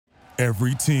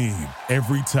Every team,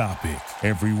 every topic,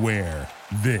 everywhere.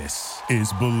 This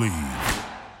is Believe.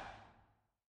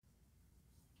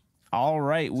 All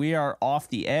right, we are off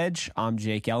the edge. I'm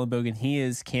Jake Ellenbogen. He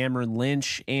is Cameron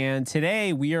Lynch. And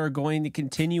today we are going to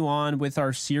continue on with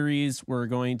our series. We're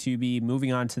going to be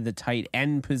moving on to the tight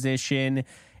end position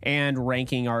and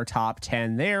ranking our top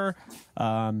 10 there.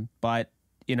 But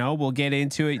you know, we'll get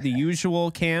into it. The usual,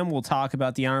 Cam, we'll talk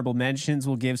about the honorable mentions.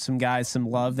 We'll give some guys some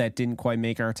love that didn't quite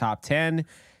make our top 10. And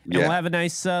we'll have a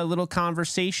nice little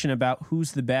conversation about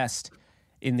who's the best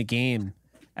in the game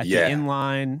at the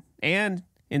inline, and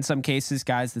in some cases,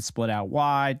 guys that split out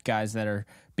wide, guys that are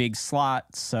big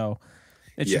slots. So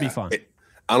it should be fun.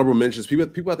 Honorable mentions.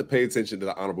 People have to pay attention to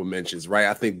the honorable mentions, right?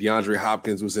 I think DeAndre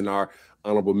Hopkins was in our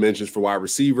honorable mentions for wide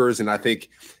receivers, and I think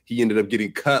he ended up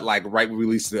getting cut like right when we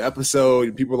released the episode.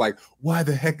 And people were like, why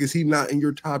the heck is he not in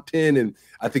your top 10? And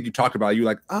I think you talked about it. You're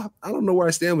like, I don't know where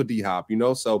I stand with D-Hop, you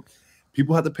know? So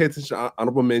people have to pay attention to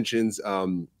honorable mentions.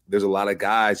 There's a lot of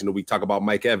guys, you know, we talk about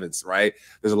Mike Evans, right?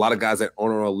 There's a lot of guys that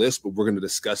aren't on our list, but we're going to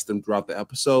discuss them throughout the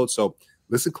episode. So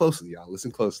listen closely, y'all.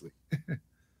 Listen closely.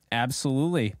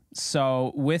 Absolutely.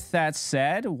 So with that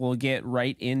said, we'll get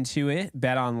right into it.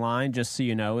 Bet Online, just so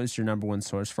you know, is your number one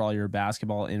source for all your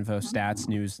basketball info, stats,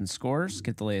 news, and scores.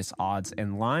 Get the latest odds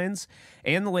and lines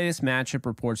and the latest matchup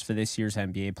reports for this year's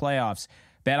NBA playoffs.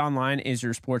 Bet Online is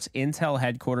your sports intel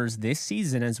headquarters this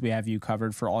season, as we have you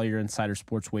covered for all your insider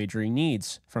sports wagering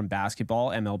needs, from basketball,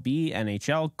 MLB,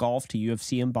 NHL, golf to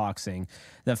UFC and boxing.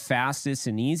 The fastest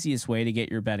and easiest way to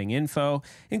get your betting info,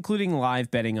 including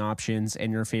live betting options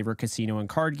and your favorite casino and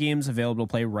card games available to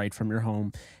play right from your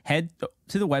home. Head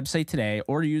to the website today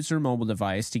or use your mobile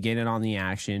device to get in on the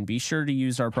action. Be sure to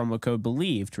use our promo code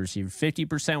BELIEVE to receive a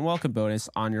 50% welcome bonus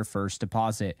on your first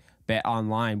deposit. Bet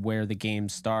Online, where the game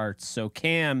starts. So,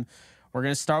 Cam, we're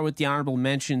going to start with the honorable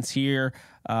mentions here.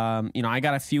 I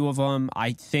got a few of them.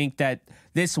 I think that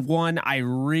this one, I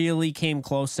really came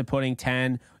close to putting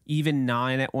 10, even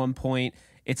 9 at one point.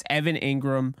 It's Evan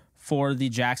Ingram for the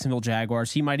Jacksonville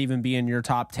Jaguars. He might even be in your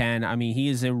top 10. I mean, he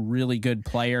is a really good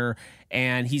player,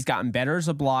 and he's gotten better as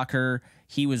a blocker.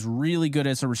 He was really good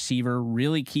as a receiver,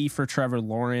 really key for Trevor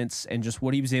Lawrence, and just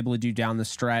what he was able to do down the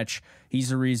stretch. He's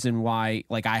the reason why,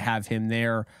 I have him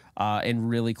there and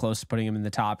really close to putting him in the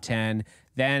top 10.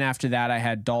 Then after that, I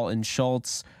had Dalton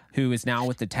Schultz, who is now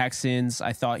with the Texans.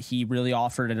 I thought he really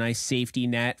offered a nice safety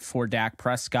net for Dak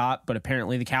Prescott, but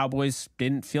apparently the Cowboys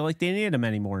didn't feel like they needed him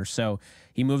anymore. So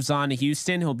he moves on to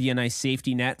Houston. He'll be a nice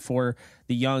safety net for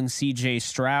the young C.J.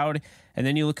 Stroud. And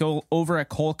then you look over at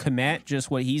Cole Kmet, just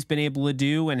what he's been able to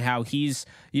do and how he's,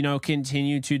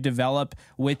 continued to develop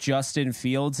with Justin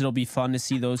Fields. It'll be fun to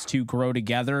see those two grow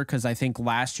together, because I think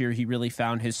last year he really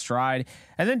found his stride.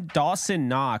 And then Dawson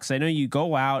Knox. I know you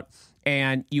go out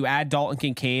and you add Dalton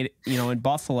Kincaid, in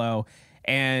Buffalo.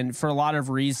 And for a lot of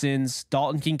reasons,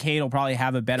 Dalton Kincaid will probably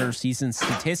have a better season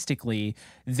statistically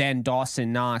than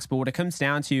Dawson Knox. But what it comes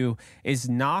down to is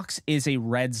Knox is a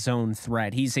red zone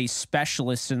threat. He's a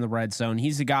specialist in the red zone.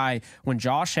 He's a guy, when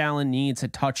Josh Allen needs a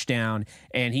touchdown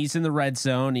and he's in the red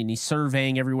zone and he's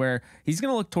surveying everywhere, he's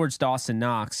going to look towards Dawson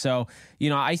Knox. So,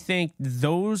 I think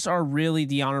those are really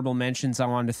the honorable mentions I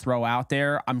wanted to throw out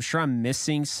there. I'm sure I'm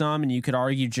missing some, and you could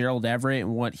argue Gerald Everett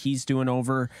and what he's doing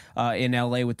over in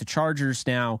LA with the Chargers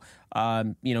now.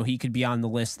 He could be on the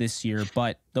list this year,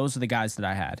 but those are the guys that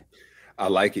I had. I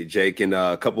like it, Jake. And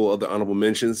a couple other honorable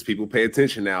mentions. People pay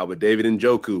attention now, but David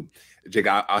Njoku. Jake,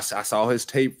 I saw his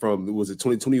tape from, was it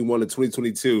 2021 to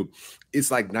 2022? It's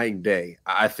like night and day.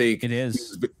 I think it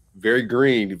is. Very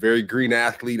green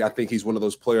athlete. I think he's one of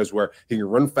those players where he can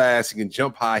run fast, he can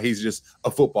jump high. He's just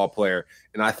a football player.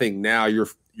 And I think now you're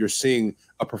seeing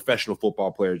a professional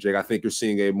football player, Jake. I think you're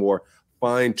seeing a more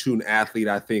fine-tuned athlete.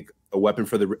 I think a weapon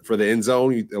for the end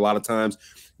zone. A lot of times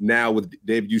now with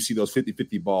David, you see those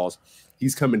 50-50 balls.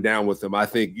 He's coming down with them. I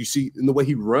think you see in the way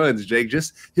he runs, Jake,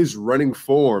 just his running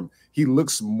form. He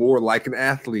looks more like an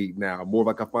athlete now, more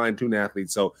like a fine-tuned athlete.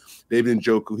 So David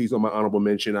Njoku, he's on my honorable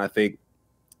mention. I think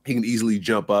he can easily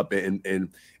jump up and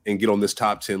get on this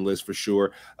top 10 list for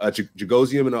sure.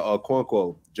 Jagosium and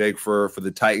Okonkwo, Jake, for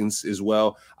the Titans as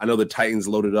well. I know the Titans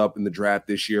loaded up in the draft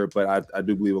this year, but I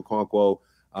do believe Okonkwo.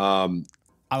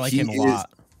 I like him a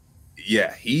lot.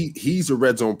 Yeah, he's a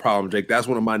red zone problem, Jake. That's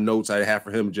one of my notes I have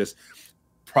for him. Just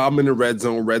problem in the red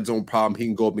zone problem. He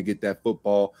can go up and get that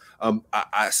football.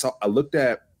 I looked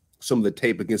at some of the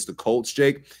tape against the Colts,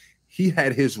 Jake. He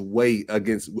had his way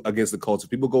against the Colts. If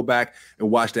people go back and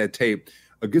watch that tape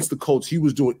against the Colts, he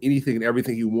was doing anything and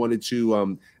everything he wanted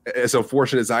to. It's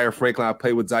unfortunate Zaire Franklin. I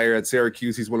played with Zaire at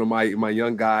Syracuse. He's one of my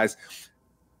young guys.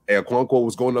 Okonkwo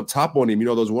was going up top on him. You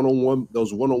know, those one-on-one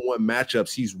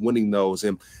matchups, he's winning those.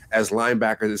 And as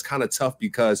linebackers, it's kind of tough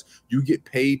because you get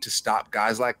paid to stop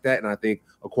guys like that. And I think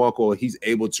Okonkwo, he's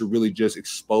able to really just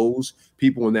expose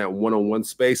people in that one-on-one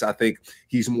space. I think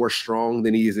he's more strong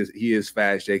than he is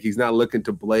fast, Jake. He's not looking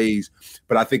to blaze,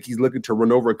 but I think he's looking to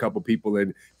run over a couple people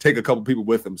and take a couple people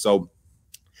with him. So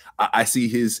I see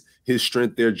his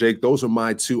strength there, Jake. Those are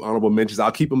my 2 honorable mentions.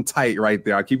 I'll keep them tight right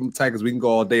there. I'll keep them tight because we can go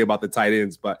all day about the tight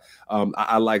ends, but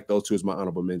I like those 2 as my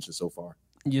honorable mentions so far.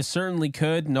 You certainly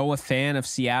could. Noah Fant of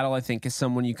Seattle, I think, is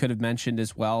someone you could have mentioned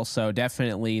as well. So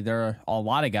definitely there are a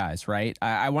lot of guys, right?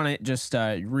 I want to just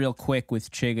real quick with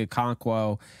Chig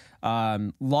Okonkwo.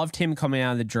 Loved him coming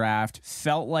out of the draft.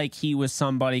 Felt like he was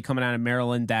somebody coming out of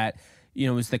Maryland that, you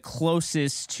know, was the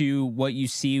closest to what you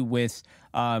see with,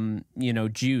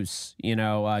 Juice,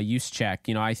 Juszczyk.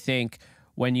 You know, I think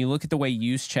when you look at the way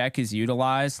Juszczyk is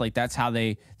utilized, like that's how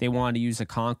they wanted to use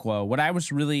Okonkwo. What I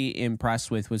was really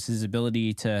impressed with was his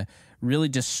ability to really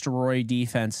destroy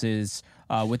defenses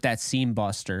with that seam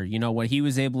buster. You know, what he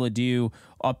was able to do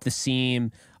up the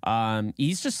seam.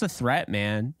 He's just a threat,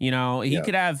 man. You know, he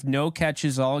could have no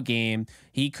catches all game.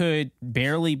 He could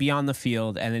barely be on the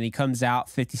field, and then he comes out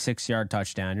 56-yard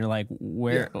touchdown. You're like,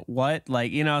 what?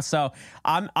 Like, you know, so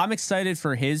I'm excited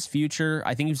for his future.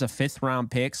 I think he was a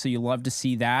 5th-round pick, so you love to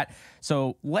see that.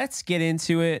 So let's get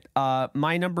into it.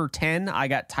 My number 10, I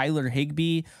got Tyler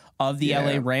Higbee of the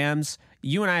LA Rams.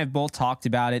 You and I have both talked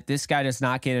about it. This guy does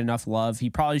not get enough love. He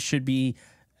probably should be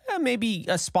maybe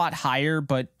a spot higher,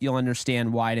 but you'll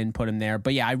understand why I didn't put him there.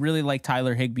 But yeah, I really like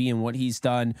Tyler Higbee and what he's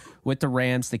done with the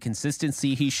Rams, the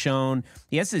consistency he's shown.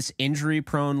 He has this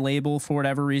injury-prone label for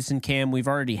whatever reason, Cam. We've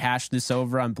already hashed this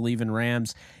over on Believe in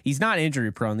Rams. He's not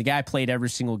injury-prone. The guy played every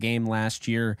single game last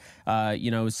year.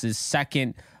 It's his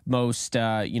second most,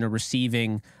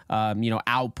 receiving,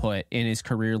 output in his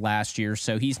career last year.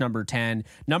 So he's number 10.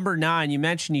 Number 9, you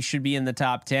mentioned he should be in the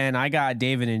top 10. I got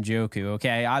David Njoku.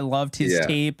 Okay. I loved his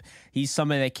tape. He's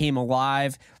somebody that came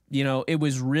alive. You know, it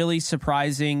was really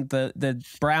surprising. The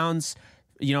Browns,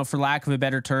 for lack of a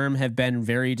better term, have been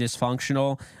very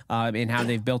dysfunctional in how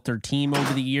they've built their team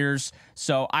over the years.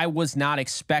 So I was not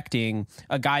expecting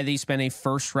a guy they spent a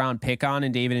 1st-round pick on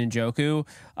in David Njoku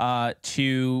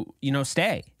to,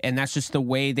 stay. And that's just the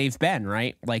way they've been,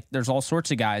 right? Like there's all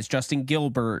sorts of guys, Justin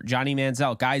Gilbert, Johnny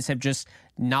Manziel, guys have just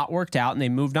not worked out and they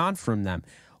moved on from them.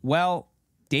 Well,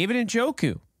 David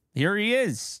Njoku, here he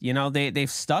is.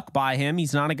 They've stuck by him.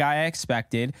 He's not a guy I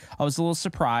expected. I was a little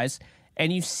surprised.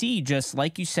 And you see, just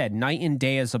like you said, night and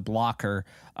day as a blocker.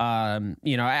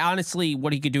 Honestly,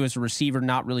 what he could do as a receiver,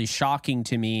 not really shocking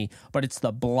to me, but it's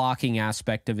the blocking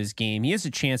aspect of his game. He has a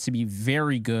chance to be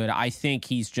very good. I think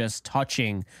he's just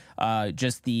touching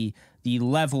just the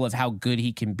level of how good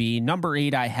he can be. Number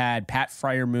 8, I had Pat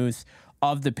Freiermuth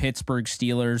of the Pittsburgh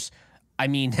Steelers. I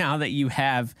mean, now that you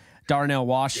have Darnell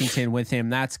Washington with him,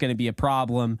 that's going to be a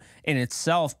problem in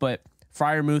itself. But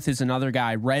Freiermuth is another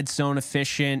guy, red zone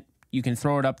efficient. You can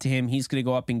throw it up to him. He's going to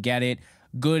go up and get it.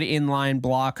 Good inline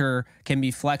blocker, can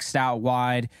be flexed out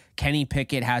wide. Kenny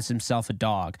Pickett has himself a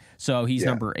dog. So he's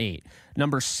number 8.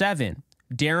 Number 7,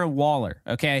 Darren Waller.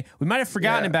 Okay. We might have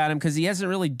forgotten about him because he hasn't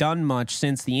really done much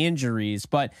since the injuries,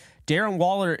 but Darren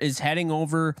Waller is heading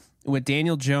over with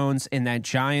Daniel Jones in that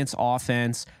Giants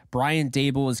offense. Brian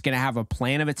Dable is going to have a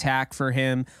plan of attack for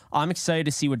him. I'm excited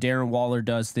to see what Darren Waller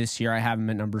does this year. I have him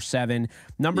at number 7.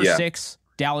 Number 6,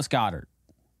 Dallas Goedert.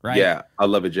 Right? Yeah, I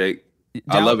love it, Jake.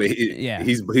 I love it.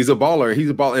 He's a baller. He's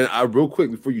a baller. And real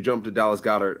quick before you jump to Dallas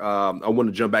Goedert, I want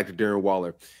to jump back to Darren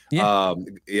Waller. I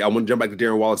want to jump back to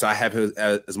Darren Waller. So I have him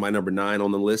as my number 9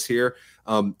 on the list here.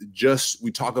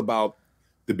 We talk about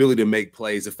the ability to make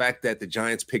plays. The fact that the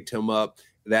Giants picked him up,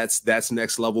 that's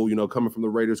next level. Coming from the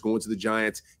Raiders, going to the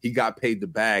Giants, he got paid the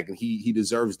bag, and he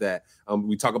deserves that.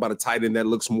 We talk about a tight end that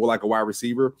looks more like a wide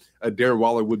receiver. Darren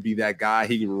Waller would be that guy.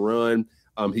 He can run.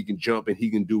 He can jump and he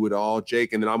can do it all,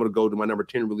 Jake. And then I'm going to go to my number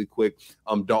 10 really quick.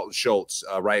 Dalton Schultz,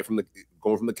 right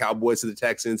going from the Cowboys to the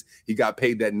Texans. He got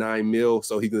paid that $9 million,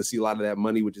 so he's going to see a lot of that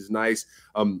money, which is nice.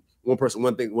 One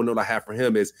note I have for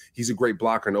him is he's a great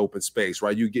blocker in open space,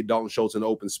 right? You get Dalton Schultz in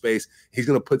open space, he's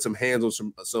going to put some hands on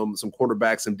some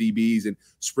quarterbacks, some DBs, and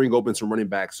spring open some running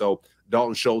backs. So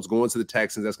Dalton Schultz going to the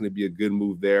Texans, that's going to be a good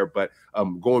move there. But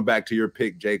going back to your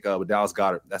pick, Jake, with Dallas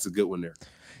Goedert, that's a good one there.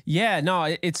 Yeah, no,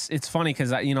 it's funny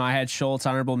because I had Schultz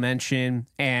honorable mention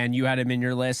and you had him in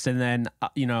your list, and then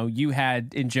you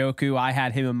had Njoku, I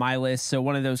had him in my list. So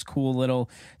one of those cool little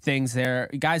things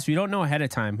there, guys. We don't know ahead of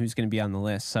time who's going to be on the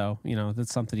list, so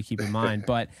that's something to keep in mind.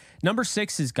 But number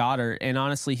 6 is Goddard, and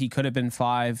honestly, he could have been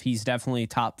 5. He's definitely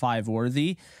top 5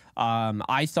 worthy.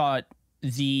 I thought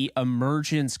the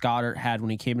emergence Goddard had when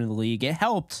he came into the league. It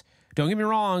helped. Don't get me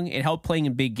wrong. It helped playing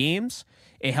in big games.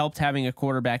 It helped having a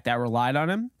quarterback that relied on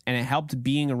him, and it helped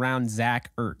being around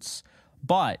Zach Ertz.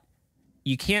 But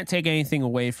you can't take anything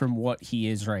away from what he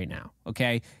is right now,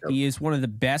 okay? Yep. He is one of the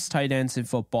best tight ends in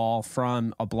football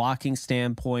from a blocking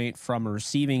standpoint, from a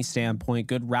receiving standpoint,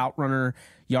 good route runner,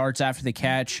 yards after the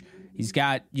catch. He's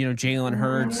got, Jalen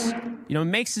Hurts. It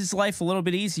makes his life a little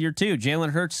bit easier, too. Jalen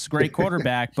Hurts is a great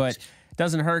quarterback, but it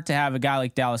doesn't hurt to have a guy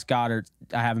like Dallas Goedert.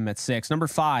 I have him at 6. Number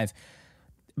 5.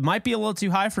 Might be a little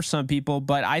too high for some people,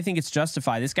 but I think it's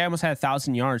justified. This guy almost had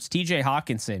 1,000 yards. TJ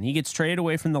Hawkinson, he gets traded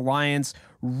away from the Lions.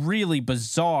 Really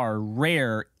bizarre,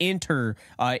 rare,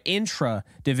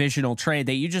 intra-divisional trade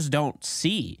that you just don't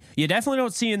see. You definitely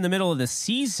don't see in the middle of the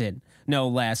season, no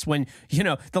less, when,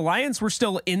 the Lions were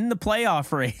still in the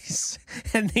playoff race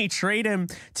and they trade him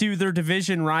to their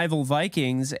division rival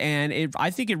Vikings. And I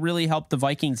think it really helped the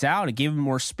Vikings out. It gave them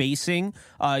more spacing,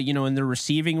 in the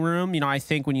receiving room. I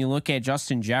think when you look at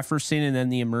Justin Jefferson and then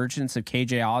the emergence of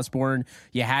KJ Osborne,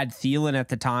 you had Thielen at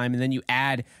the time, and then you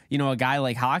add, a guy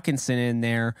like Hawkinson in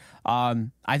there.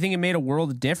 I think it made a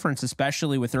world of difference,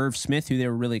 especially with Irv Smith, who they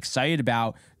were really excited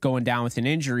about going down with an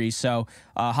injury. So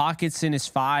Hawkinson is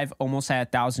 5, almost had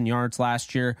 1,000 yards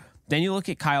last year. Then you look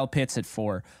at Kyle Pitts at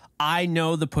 4. I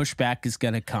know the pushback is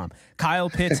going to come. Kyle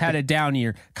Pitts had a down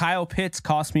year. Kyle Pitts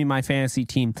cost me my fantasy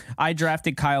team. I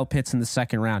drafted Kyle Pitts in the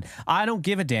 2nd round. I don't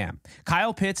give a damn.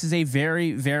 Kyle Pitts is a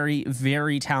very, very,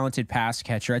 very talented pass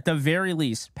catcher. At the very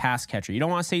least, pass catcher. You don't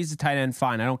want to say he's a tight end?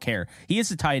 Fine, I don't care. He is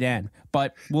a tight end,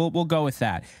 but we'll go with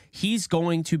that. He's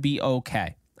going to be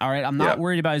okay. All right, I'm not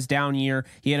worried about his down year.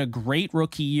 He had a great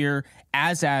rookie year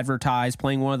as advertised,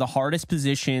 playing one of the hardest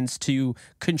positions to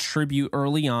contribute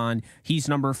early on. He's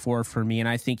number 4 for me, and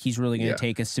I think he's really going to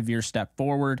take a severe step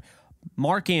forward.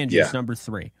 Mark Andrews, number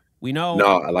 3. We know.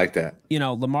 No, I like that.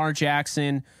 Lamar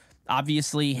Jackson,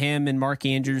 obviously him and Mark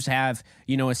Andrews have,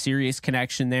 a serious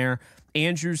connection there.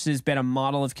 Andrews has been a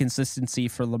model of consistency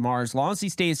for Lamar. As long as he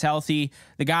stays healthy,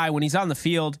 the guy, when he's on the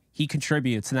field, he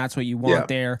contributes, and that's what you want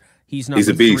there. He's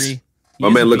a beast. 3. My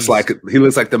man looks like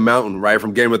the mountain, right,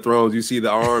 from Game of Thrones. You see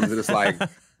the arms, and it's like,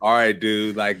 all right,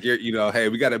 dude, like hey,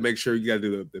 we got to make sure you got to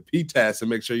do the P test and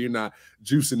make sure you're not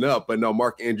juicing up. But no,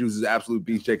 Mark Andrews is absolute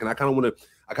beast, Jake. And I kind of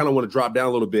want to drop down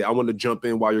a little bit. I want to jump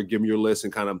in while you're giving your list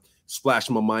and kind of splash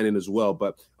my mind in as well.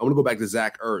 But I want to go back to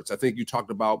Zach Ertz. I think you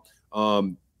talked about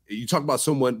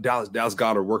someone, Dallas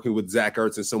Goedert, working with Zach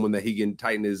Ertz, and someone that he can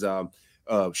tighten his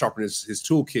sharpen his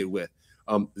toolkit with.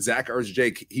 Zach Ertz,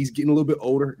 Jake, he's getting a little bit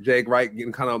older, Jake, right?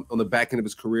 Getting kind of on the back end of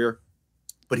his career,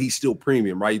 but he's still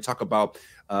premium, right? You talk about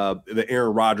the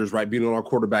Aaron Rodgers, right, being on our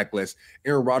quarterback list.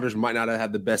 Aaron Rodgers might not have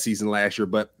had the best season last year,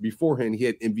 but beforehand, he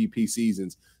had MVP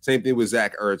seasons. Same thing with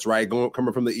Zach Ertz, right?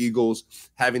 Coming from the Eagles,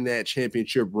 having that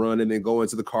championship run, and then going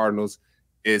to the Cardinals.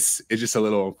 It's just a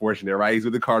little unfortunate, right? He's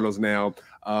with the Cardinals now.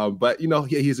 But,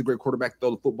 he's a great quarterback to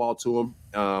throw the football to him.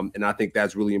 And I think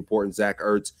that's really important. Zach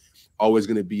Ertz, always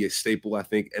going to be a staple, I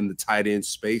think, in the tight end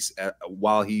space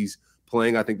while he's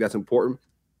playing. I think that's important.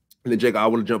 And then, Jake, I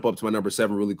want to jump up to my number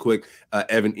 7 really quick,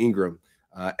 Evan Ingram.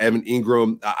 Evan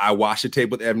Ingram, I watched the tape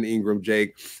with Evan Ingram,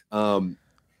 Jake.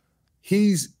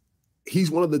 He's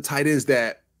one of the tight ends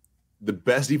that the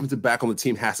best defensive back on the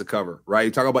team has to cover, right?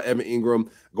 You talk about Evan Ingram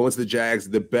going to the Jags.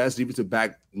 The best defensive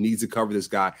back needs to cover this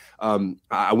guy.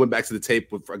 I went back to the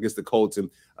tape against the Colts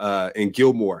and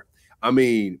Gilmore. I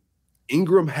mean,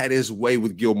 Ingram had his way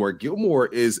with Gilmore. Gilmore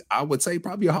is, I would say,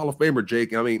 probably a Hall of Famer,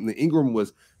 Jake. I mean, Ingram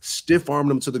was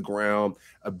stiff-arming him to the ground,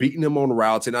 beating him on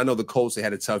routes. And I know the Colts, they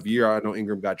had a tough year. I know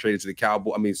Ingram got traded to the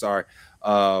Cowboys.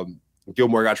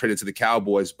 Gilmore got traded to the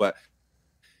Cowboys, but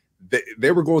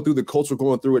they were going through, the Colts were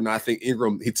going through it, and I think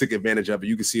Ingram, he took advantage of it.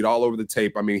 You can see it all over the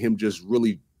tape. I mean, him just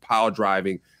really pile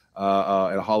driving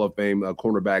at a Hall of Fame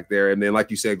cornerback there. And then,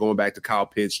 like you said, going back to Kyle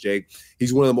Pitts, Jake,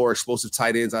 he's one of the more explosive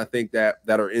tight ends, I think, that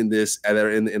are in the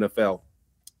NFL.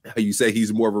 You say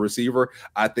he's more of a receiver.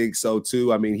 I think so,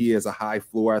 too. I mean, he has a high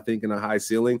floor, I think, and a high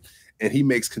ceiling, and he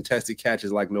makes contested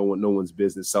catches like no one's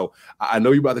business. So I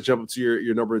know you're about to jump up to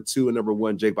your number 2 and number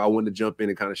 1, Jake, but I wanted to jump in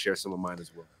and kind of share some of mine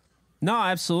as well. No,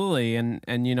 absolutely. And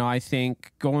I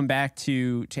think going back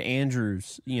to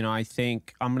Andrews, I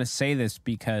think I'm going to say this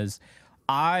because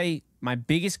my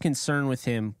biggest concern with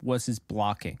him was his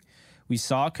blocking. We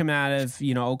saw it come out of,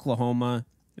 Oklahoma,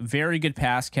 very good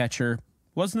pass catcher,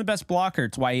 wasn't the best blocker.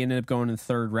 It's why he ended up going in the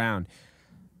 3rd round.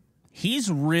 He's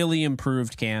really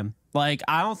improved, Cam. Like,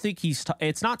 I don't think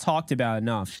it's not talked about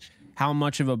enough how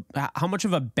much of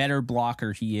a better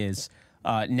blocker he is.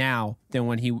 now than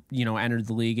when he, entered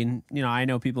the league. And, I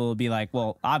know people will be like,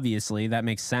 well, obviously that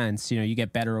makes sense. You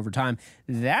get better over time.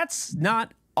 That's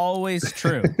not always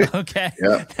true. Okay.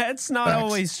 Yeah. That's not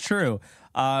always true.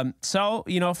 So,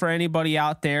 for anybody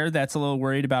out there that's a little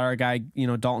worried about our guy,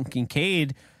 Dalton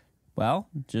Kincaid, well,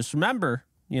 just remember,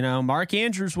 Mark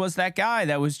Andrews was that guy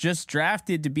that was just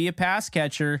drafted to be a pass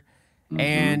catcher.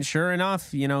 And sure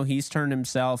enough, he's turned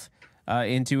himself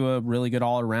into a really good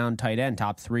all-around tight end,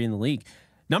 top 3 in the league.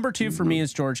 Number 2 for me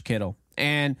is George Kittle.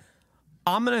 And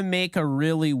I'm going to make a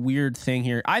really weird thing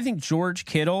here. I think George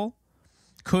Kittle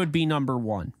could be number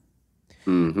 1.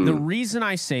 The reason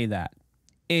I say that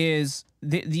is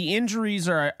the injuries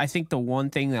are, I think, the one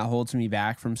thing that holds me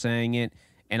back from saying it.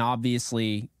 And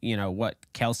obviously,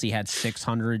 Kelce had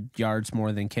 600 yards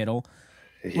more than Kittle,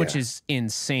 which is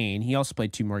insane. He also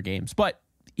played 2 more games. But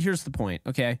here's the point,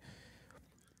 okay?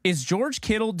 Is George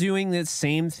Kittle doing the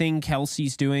same thing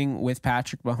Kelce's doing with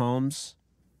Patrick Mahomes?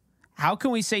 How can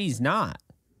we say he's not?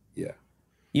 Yeah.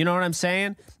 You know what I'm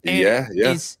saying? And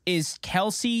yeah. Is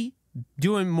Kelce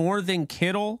doing more than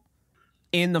Kittle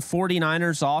in the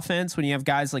 49ers offense when you have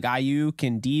guys like Ayuk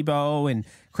and Debo and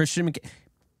Christian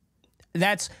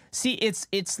McCaffrey?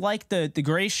 It's like the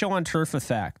Gray Show on Turf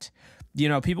effect.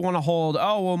 People want to hold,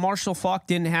 Marshall Faulk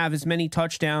didn't have as many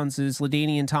touchdowns as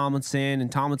LaDainian Tomlinson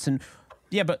and Tomlinson.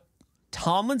 Yeah, but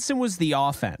Tomlinson was the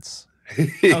offense.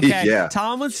 Okay. Yeah.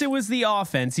 Tomlinson was the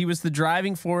offense. He was the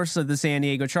driving force of the San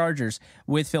Diego Chargers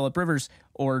with Phillip Rivers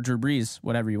or Drew Brees,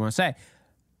 whatever you want to say.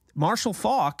 Marshall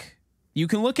Faulk, you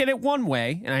can look at it one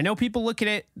way, and I know people look at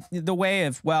it the way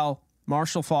of,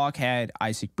 Marshall Faulk had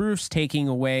Isaac Bruce taking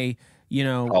away,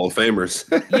 Hall of Famers.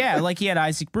 yeah, like he had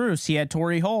Isaac Bruce, he had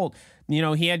Torrey Holt,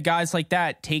 he had guys like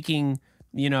that taking,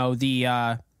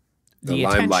 the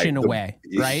attention away,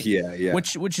 right? Yeah.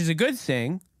 Which is a good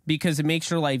thing because it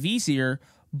makes your life easier.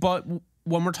 But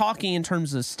when we're talking in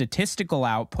terms of statistical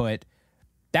output,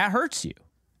 that hurts you.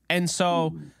 And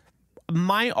so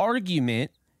my argument,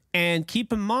 and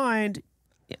keep in mind,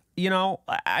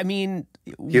 I mean,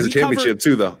 he has a championship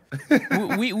too, though.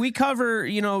 we cover,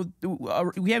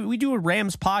 we do a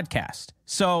Rams podcast.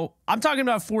 So I'm talking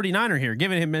about 49er here,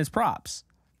 giving him his props.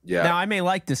 Yeah. Now, I may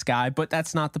like this guy, but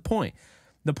that's not the point.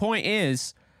 The point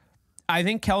is, I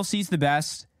think Kelce's the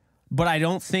best, but I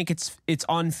don't think it's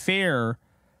unfair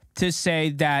to say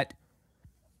that,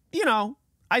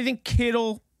 I think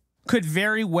Kittle could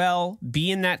very well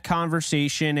be in that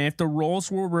conversation. And if the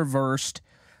roles were reversed,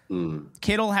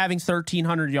 Kittle having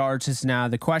 1,300 yards is now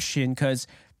the question because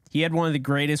he had one of the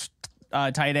greatest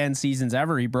tight end seasons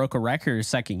ever. He broke a record his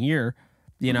second year,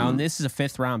 and this is a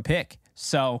 5th-round pick.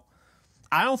 So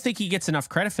I don't think he gets enough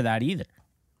credit for that either.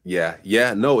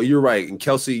 Yeah. No, you're right. And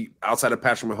Kelce, outside of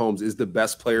Patrick Mahomes, is the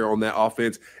best player on that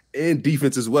offense and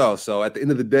defense as well. So at the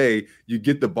end of the day, you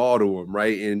get the ball to him,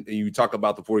 right? And you talk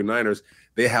about the 49ers,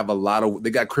 they have they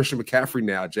got Christian McCaffrey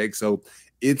now, Jake. So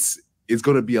it's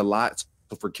going to be a lot.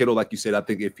 So for Kittle, like you said, I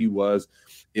think if he was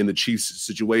in the Chiefs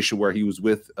situation where he was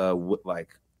with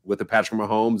the Patrick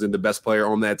Mahomes and the best player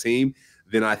on that team,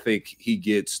 then I think he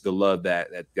gets the love that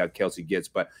Kelce gets.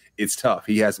 But it's tough.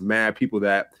 He has mad people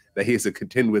that he has to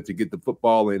contend with to get the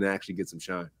football and actually get some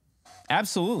shine.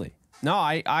 Absolutely. No,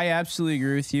 I absolutely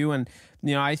agree with you. And,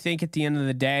 I think at the end of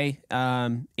the day,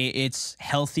 it's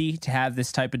healthy to have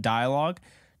this type of dialogue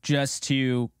just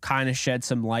to kind of shed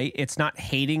some light. It's not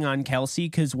hating on Kelce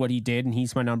because what he did, and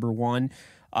he's my number 1.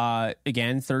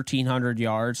 Again, 1,300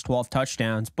 yards, 12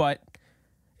 touchdowns. But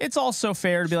it's also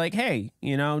fair to be like, hey,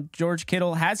 George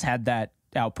Kittle has had that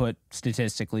output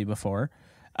statistically before.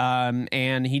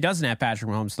 And he doesn't have Patrick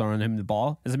Mahomes throwing him the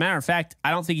ball. As a matter of fact,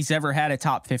 I don't think he's ever had a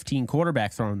top 15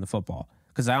 quarterback throwing him the football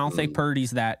because I don't think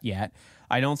Purdy's that yet.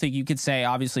 I don't think you could say,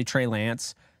 obviously, Trey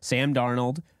Lance, Sam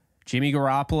Darnold, Jimmy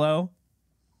Garoppolo.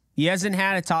 He hasn't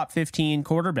had a top 15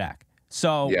 quarterback.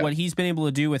 So what he's been able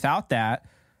to do without that,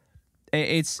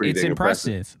 it's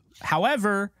impressive.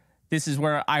 However, this is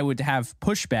where I would have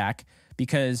pushback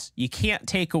because you can't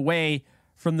take away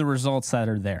from the results that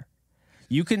are there.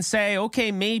 You can say,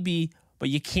 okay, maybe, but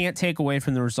you can't take away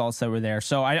from the results that were there.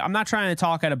 So I'm not trying to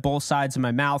talk out of both sides of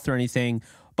my mouth or anything,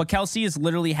 but Kelce has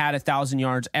literally had 1,000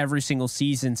 yards every single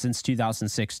season since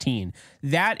 2016.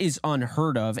 That is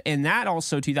unheard of. And that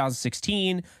also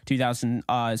 2016,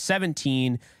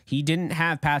 2017, he didn't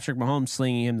have Patrick Mahomes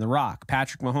slinging him the rock.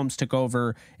 Patrick Mahomes took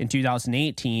over in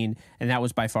 2018, and that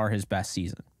was by far his best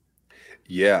season.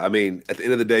 Yeah, I mean, at the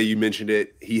end of the day, you mentioned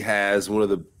it. He has one of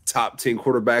the top 10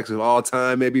 quarterbacks of all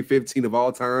time, maybe 15 of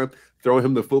all time, throwing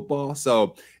him the football.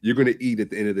 So you're going to eat at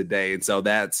the end of the day. And so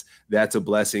that's a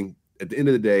blessing. At the end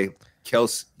of the day,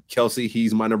 Kelce,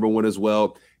 he's my number 1 as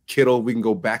well. Kittle, we can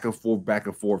go back and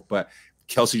forth, but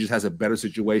Kelce just has a better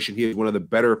situation. He is one of the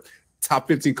better top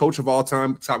 15 coach of all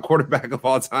time, top quarterback of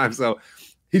all time. So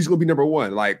he's going to be number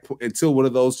one. Like, until one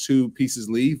of those two pieces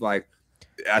leave, like,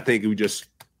 I think we just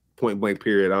point blank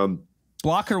period.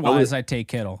 Blocker wise, I'd take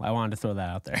Kittle. I wanted to throw that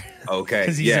out there. Okay.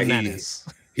 Because he's a menace.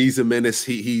 He's a menace.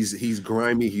 He's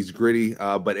grimy. He's gritty.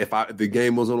 But if the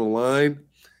game was on the line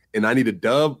and I need a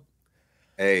dub,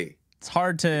 hey. It's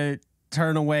hard to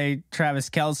turn away Travis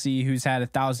Kelce, who's had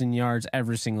 1,000 yards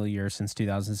every single year since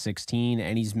 2016,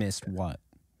 and he's missed, what,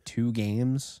 2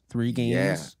 games, 3 games?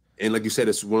 Yeah. And like you said,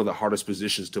 it's one of the hardest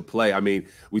positions to play. I mean,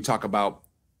 we talk about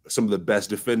some of the best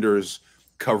defenders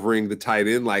covering the tight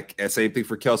end, like same thing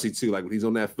for Kelce too. Like when he's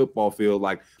on that football field,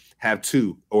 like have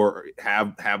 2 or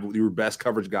have your best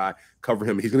coverage guy cover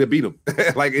him. He's going to beat him.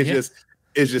 Like it's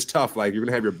just tough. Like you're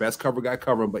going to have your best cover guy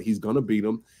cover him, but he's going to beat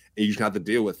him, and you just have to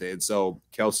deal with it. And so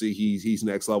Kelce, he's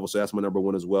next level. So that's my number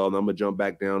 1 as well. And I'm going to jump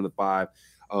back down to 5.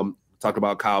 Talk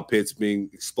about Kyle Pitts being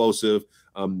explosive,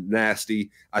 nasty.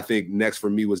 I think next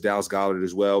for me was Dallas Goedert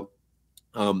as well.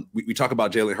 We talk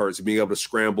about Jalen Hurts being able to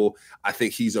scramble. I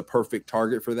think he's a perfect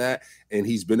target for that, and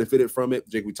he's benefited from it.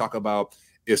 Jake, we talk about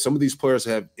if some of these players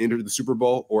have entered the Super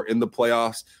Bowl or in the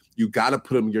playoffs, you got to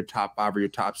put them in your top 5 or your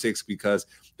top 6 because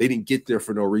they didn't get there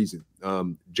for no reason.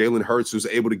 Jalen Hurts was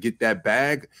able to get that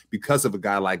bag because of a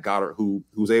guy like Goddard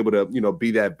who's able to,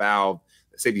 be that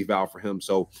safety valve for him.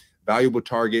 So valuable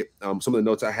target. Some of the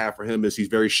notes I have for him is he's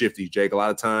very shifty, Jake. A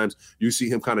lot of times you see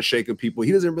him kind of shaking people.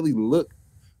 He doesn't really look,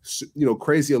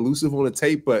 crazy elusive on the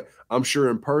tape, but I'm sure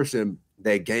in person,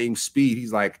 that game speed,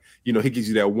 he's like, he gives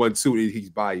you that 1-2 and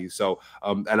he's by you. So,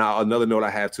 another note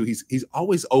I have too, he's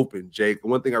always open, Jake.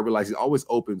 One thing I realized, he's always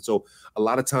open. So a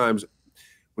lot of times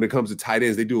when it comes to tight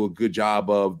ends, they do a good job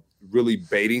of really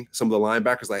baiting some of the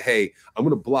linebackers. Like, hey, I'm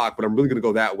going to block, but I'm really going to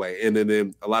go that way. And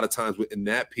then a lot of times in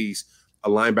that piece, a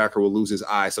linebacker will lose his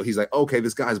eye. So he's like, okay,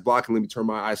 this guy's blocking. Let me turn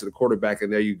my eyes to the quarterback.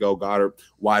 And there you go. Goddard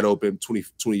wide open,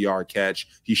 20-yard catch.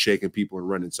 He's shaking people and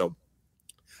running. So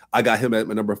I got him at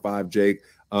my number 5, Jake.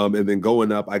 And then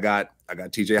going up, I got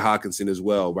TJ Hawkinson as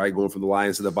well, right? Going from the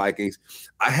Lions to the Vikings.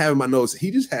 I have in my notes,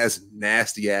 he just has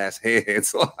nasty ass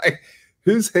hands. Like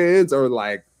his hands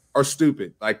are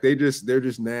stupid. Like they're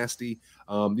just nasty.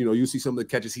 You see some of the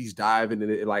catches he's diving and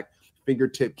it like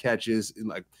fingertip catches and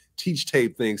like teach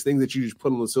tape things that you just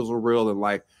put on the sizzle reel and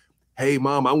like, hey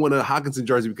mom, I want a Hawkinson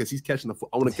jersey because he's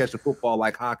I want to catch the football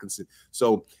like Hawkinson.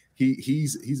 So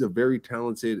he's a very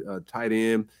talented tight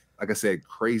end. Like I said,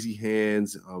 crazy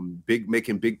hands,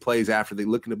 making big plays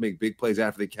looking to make big plays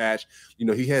after they catch.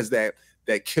 He has that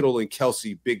Kittle and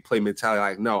Kelce big play mentality.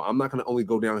 Like, no, I'm not going to only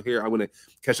go down here. I'm going to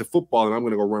catch a football and I'm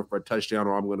going to go run for a touchdown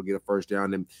or I'm going to get a first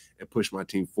down and push my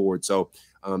team forward. So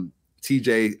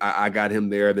TJ, I got him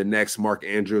there. The next, Mark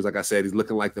Andrews, like I said, he's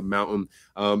looking like the mountain.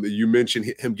 You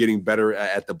mentioned him getting better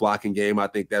at the blocking game. I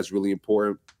think that's really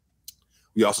important.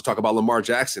 We also talk about Lamar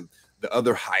Jackson, the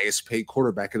other highest paid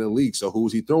quarterback in the league. So who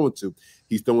is he throwing to?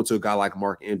 He's throwing to a guy like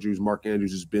Mark Andrews. Mark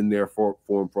Andrews has been there for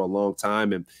him for a long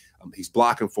time, and he's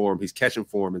blocking for him. He's catching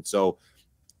for him. And so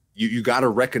you got to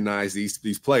recognize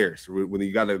these players. When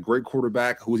you got a great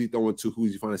quarterback, who is he throwing to? Who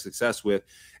is he finding success with?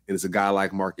 And it's a guy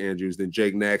like Mark Andrews. Then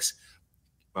Jake next.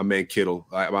 My man Kittle.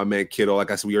 Like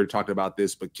I said, we already talked about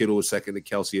this, but Kittle is second to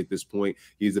Kelce at this point.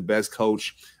 He's the best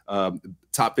coach,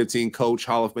 top 15 coach,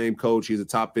 Hall of Fame coach. He's a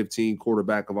top 15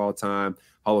 quarterback of all time,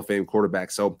 Hall of Fame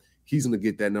quarterback. So he's going to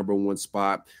get that number 1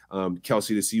 spot. Kelce,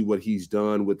 to see what he's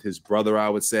done with his brother, I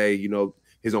would say,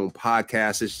 his own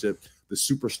podcast, it's the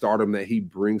superstardom that he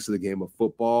brings to the game of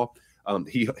football.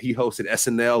 He hosted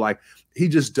SNL. Like he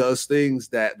just does things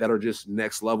that are just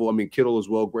next level. I mean, Kittle as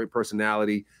well, great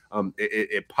personality.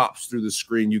 It pops through the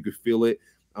screen. You could feel it.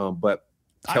 But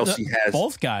Kelce has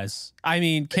both guys. I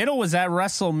mean, Kittle was at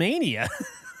WrestleMania.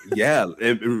 Yeah,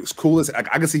 it was cool. I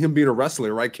can see him being a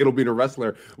wrestler, right? Kittle being a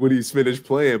wrestler when he's finished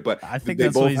playing. But I think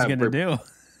that's what he's going to do.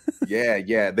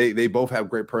 Yeah. They both have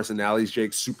great personalities,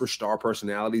 Jake, superstar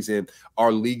personalities. And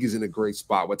our league is in a great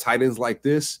spot. With tight ends like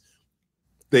this,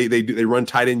 They run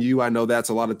tight end U. I know that's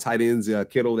a lot of tight ends.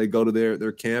 Kittle, they go to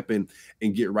their camp and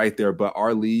get right there. But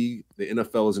our league, the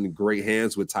NFL, is in great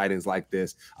hands with tight ends like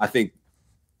this. I think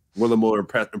one of the more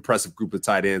impressive group of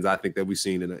tight ends I think that we've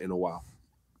seen in a while.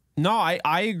 No,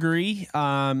 I agree.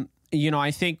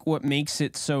 I think what makes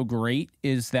it so great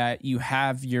is that you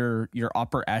have your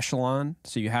upper echelon.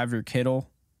 So you have your Kittle,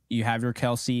 you have your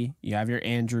Kelce, you have your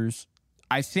Andrews.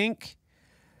 I think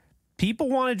people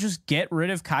want to just get rid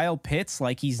of Kyle Pitts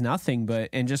like he's nothing,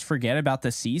 and just forget about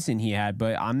the season he had.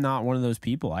 But I'm not one of those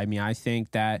people. I mean, I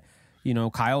think that,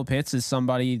 Kyle Pitts is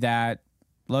somebody that,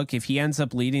 look, if he ends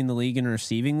up leading the league in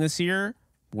receiving this year,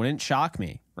 Wouldn't shock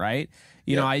me, right?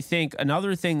 You know, I think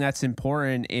another thing that's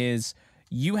important is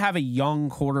you have a young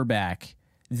quarterback.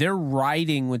 They're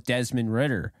riding with Desmond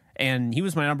Ridder, and he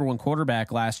was my number one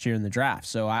quarterback last year in the draft.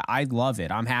 So I love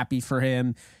it. I'm happy for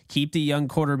him. Keep the young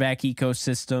quarterback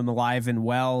ecosystem alive and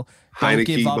well. Don't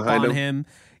give up on him.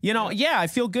 You know, I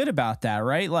feel good about that,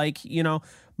 right? Like, you know,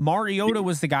 Mariota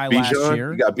was the guy last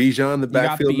year. You got Bijan in the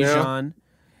backfield now.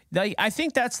 I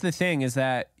think that's the thing is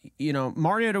that, you know,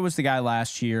 Mariota was the guy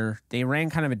last year. They ran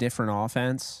kind of a different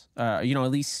offense, you know,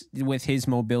 at least with his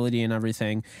mobility and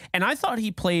everything. And I thought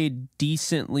he played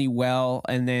decently well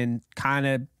and then kind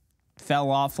of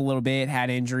fell off a little bit, had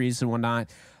injuries and whatnot.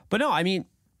 But no, I mean,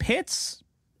 Pitts,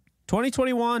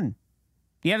 2021,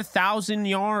 he had 1,000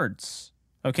 yards,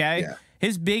 okay? Yeah.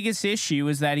 His biggest issue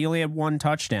is that he only had one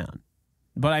touchdown.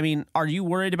 But, I mean, are you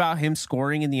worried about him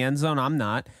scoring in the end zone? I'm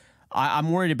not.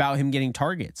 I'm worried about him getting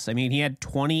targets. I mean, he had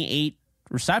 28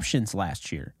 receptions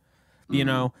last year. You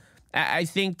know, I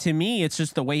think to me, it's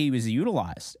just the way he was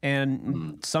utilized.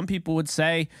 And some people would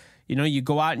say, you know, you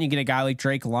go out and you get a guy like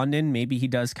Drake London. Maybe he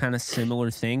does kind of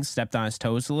similar things, stepped on his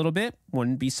toes a little bit.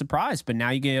 Wouldn't be surprised. But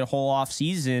now you get a whole off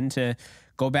season to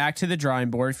go back to the drawing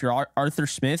board. If you're Arthur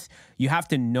Smith, you have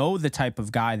to know the type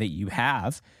of guy that you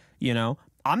have, you know.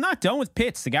 I'm not done with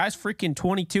Pitts. The guy's freaking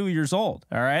 22 years old.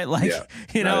 All right. Like,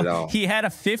 you know, he had a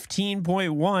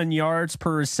 15.1 yards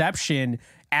per reception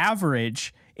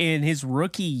average in his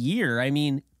rookie year. I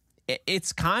mean,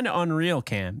 it's kind of unreal,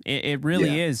 Cam. It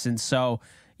really is. And so,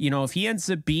 you know, if he ends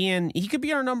up being, he could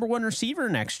be our number one receiver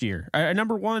next year, our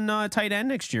number one tight end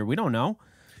next year. We don't know.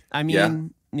 I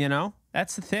mean, you know,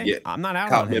 that's the thing. I'm not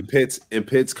out on him.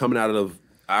 Pitts coming out of,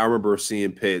 I remember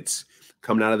seeing Pitts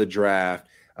coming out of the draft.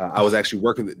 I was actually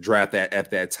working the draft at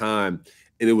that time,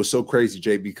 and it was so crazy,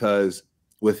 Jay, because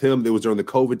with him, it was during the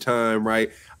COVID time,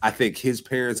 right? I think his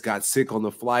parents got sick on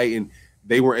the flight, and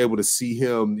they weren't able to see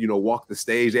him, you know, walk the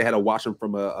stage. They had to watch him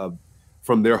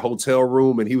from their hotel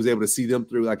room, and he was able to see them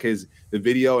through like the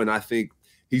video. And I think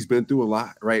he's been through a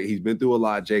lot, right? He's been through a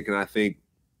lot, Jake, and I think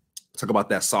talk about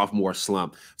that sophomore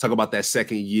slump, talk about that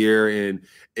second year, and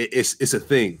it's a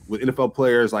thing with NFL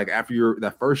players. Like after the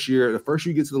first year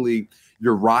you get to the league,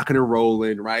 you're rocking and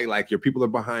rolling, right? Like your people are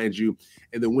behind you.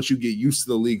 And then once you get used to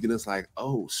the league, then it's like,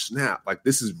 oh, snap. Like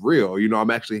this is real. You know,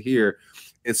 I'm actually here.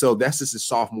 And so that's just a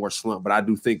sophomore slump. But I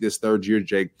do think this third year,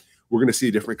 Jake, we're going to see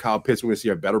a different Kyle Pitts. We're going to see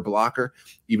a better blocker,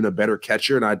 even a better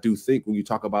catcher. And I do think when you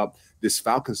talk about this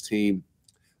Falcons team,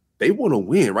 they want to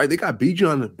win, right? They got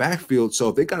Bijan in the backfield. So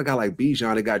if they got a guy like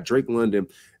Bijan, they got Drake London,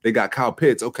 they got Kyle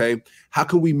Pitts. Okay, how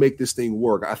can we make this thing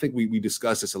work? I think we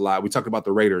discussed this a lot. We talked about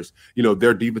the Raiders, you know,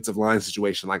 their defensive line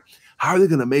situation. Like, how are they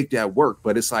going to make that work?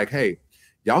 But it's like, hey,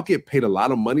 y'all get paid a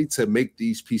lot of money to make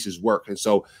these pieces work. And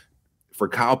so for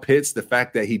Kyle Pitts, the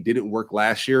fact that he didn't work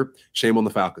last year, shame on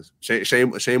the Falcons.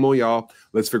 Shame on y'all.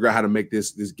 Let's figure out how to make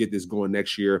get this going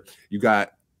next year. You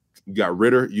got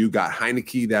Ridder, you got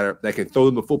Heineke that can throw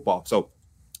them the football. So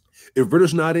if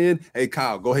Ritter's not in, hey,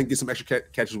 Kyle, go ahead and get some extra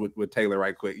catches with Taylor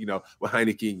right quick, you know, with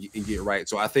Heineke and get right.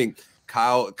 So I think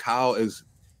Kyle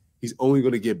he's only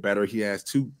going to get better. He has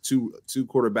two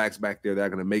quarterbacks back there that are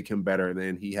going to make him better. And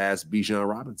then he has Bijan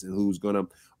Robinson, who's going to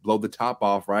blow the top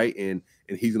off, right? And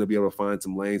he's going to be able to find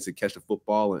some lanes to catch the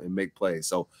football and make plays.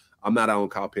 So I'm not out on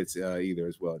Kyle Pitts either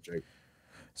as well, Jake.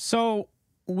 So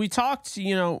we talked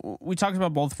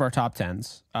about both of our top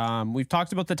 10s. We've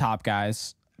talked about the top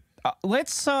guys.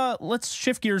 Let's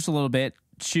shift gears a little bit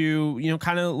to, you know,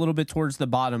 kind of a little bit towards the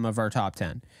bottom of our top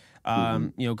 10.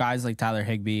 You know, guys like Tyler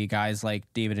Higbee, guys like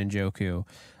David Njoku.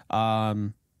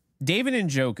 David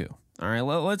Njoku. All right,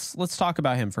 let's talk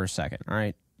about him for a second. All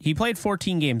right. He played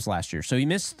 14 games last year, so he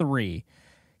missed 3.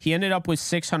 He ended up with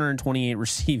 628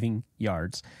 receiving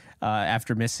yards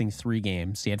after missing 3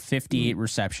 games. He had 58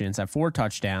 receptions, had 4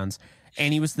 touchdowns,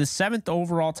 and he was the 7th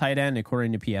overall tight end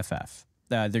according to PFF,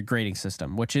 their grading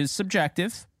system, which is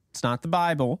subjective. It's not the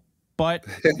Bible, but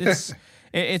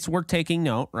it's worth taking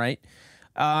note, right?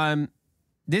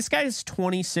 This guy is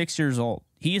 26 years old.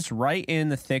 He's right in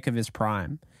the thick of his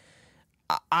prime.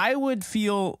 I would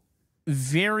feel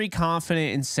very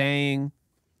confident in saying,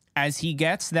 as he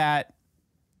gets that,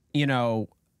 you know,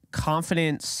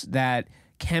 confidence, that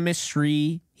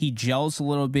chemistry, he gels a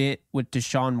little bit with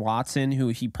Deshaun Watson, who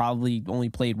he probably only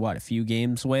played, a few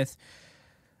games with.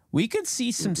 We could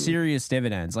see some serious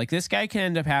dividends. Like, this guy can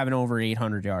end up having over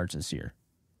 800 yards this year.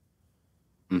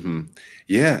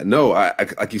 Yeah, no, I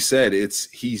like you said,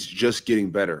 he's just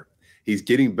getting better. He's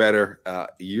getting better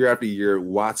year after year.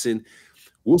 Watson,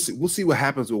 we'll see what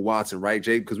happens with Watson, right,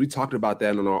 Jake? Because we talked about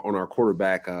that on our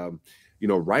quarterback,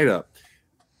 write up.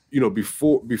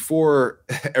 before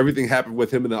everything happened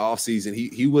with him in the offseason,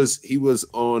 he was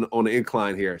on the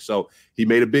incline here. So he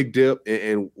made a big dip,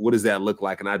 and what does that look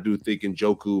like? And I do think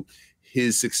Njoku,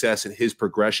 his success and his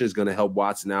progression is going to help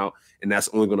Watson out, and that's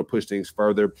only going to push things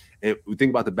further. And we think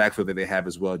about the backfield that they have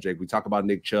as well, Jake. We talk about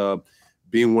Nick Chubb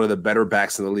being one of the better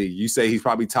backs in the league. You say he's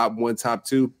probably top 1, top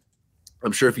 2.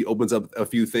 I'm sure if he opens up a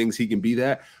few things, he can be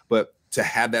that. But to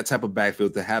have that type of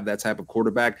backfield, to have that type of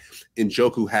quarterback,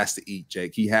 Njoku has to eat,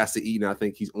 Jake. He has to eat, and I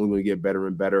think he's only going to get better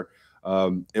and better.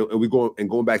 And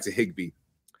going back to Higbee,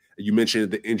 you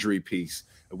mentioned the injury piece.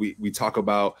 We talk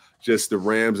about just the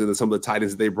Rams and some of the tight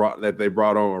ends that they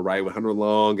brought on, right, with Hunter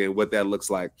Long and what that looks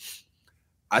like.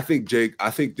 I think, Jake,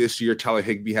 this year Tyler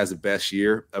Higbee has the best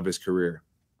year of his career.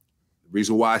 The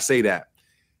reason why I say that,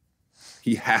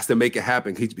 he has to make it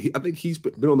happen. I think he's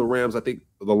been on the Rams, I think,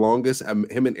 the longest. Him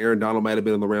and Aaron Donald might have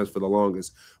been on the Rams for the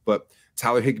longest. But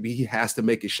Tyler Higbee, he has to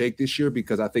make it shake this year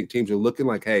because I think teams are looking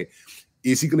like, hey,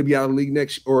 is he going to be out of the league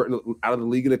out of the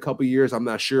league in a couple of years? I'm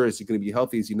not sure. Is he going to be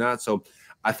healthy? Is he not? So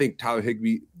I think Tyler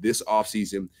Higbee this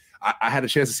offseason, I had a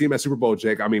chance to see him at Super Bowl,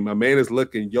 Jake. I mean, my man is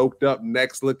looking yoked up,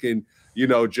 next looking,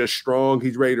 just strong.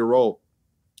 He's ready to roll.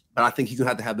 But I think he's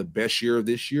going to have the best year of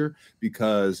this year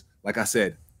because, like I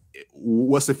said,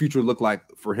 what's the future look like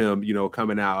for him,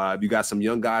 coming out? You got some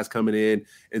young guys coming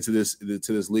into this league.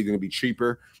 They're going to be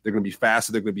cheaper. They're going to be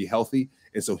faster. They're going to be healthy.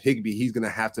 And so Higbee, he's going to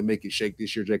have to make it shake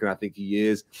this year, Jake, and I think he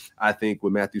is. I think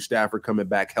with Matthew Stafford coming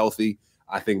back healthy,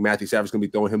 I think Matthew Stafford's going to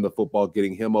be throwing him the football,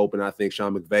 getting him open. I think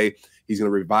Sean McVay, he's going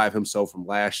to revive himself from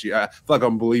last year. I feel like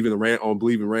I'm believing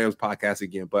Rams podcast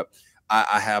again, but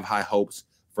I have high hopes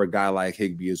for a guy like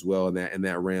Higbee as well in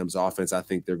that Rams offense. I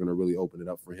think they're going to really open it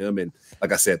up for him. And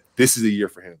like I said, this is the year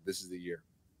for him. This is the year.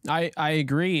 I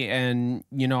agree. And,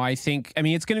 I think,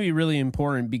 it's going to be really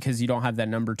important because you don't have that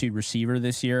number 2 receiver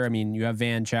this year. I mean, you have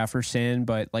Van Jefferson,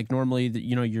 but like normally,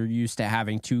 you're used to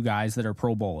having 2 guys that are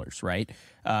Pro Bowlers, right?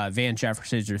 Van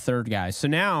Jefferson is your 3rd guy. So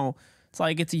now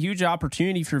it's a huge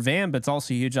opportunity for Van, but it's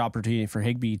also a huge opportunity for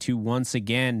Higbee to once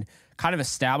again kind of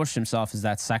establish himself as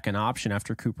that second option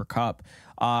after Cooper Kupp.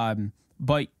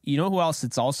 But you know who else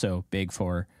it's also big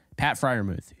for? Pat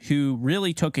Freiermuth, who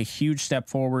really took a huge step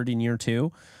forward in year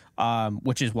 2,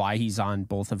 which is why he's on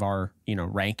both of our,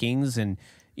 rankings. And,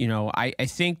 I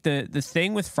think the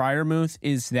thing with Freiermuth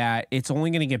is that it's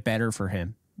only going to get better for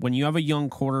him. When you have a young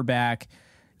quarterback,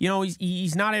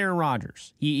 he's not Aaron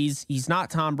Rodgers. He's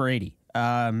not Tom Brady.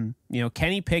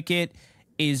 Kenny Pickett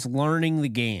is learning the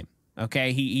game.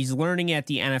 Okay. He's learning at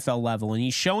the NFL level, and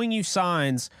he's showing you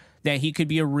signs that he could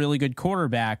be a really good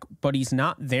quarterback, but he's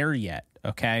not there yet.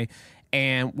 Okay.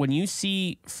 And when you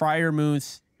see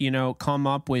Freiermuth, come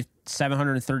up with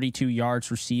 732 yards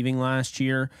receiving last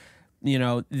year,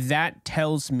 that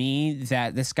tells me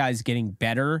that this guy's getting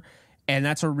better. And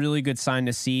that's a really good sign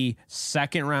to see.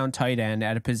 2nd round tight end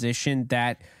at a position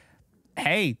that,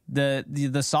 hey,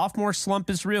 the sophomore slump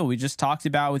is real. We just talked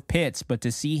about with Pitts, but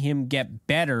to see him get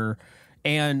better.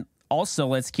 And also,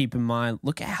 let's keep in mind,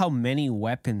 look at how many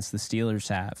weapons the Steelers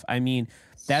have. I mean,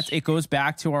 it goes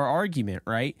back to our argument,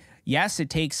 right? Yes, it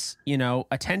takes,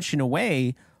 attention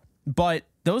away, but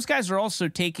those guys are also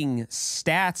taking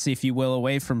stats, if you will,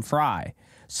 away from Fry.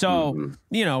 So,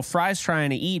 Fry's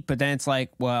trying to eat, but then it's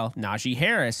like, well, Najee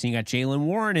Harris, and you got Jaylen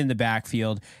Warren in the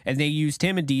backfield, and they used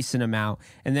him a decent amount.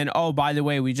 And then, oh, by the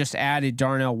way, we just added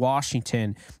Darnell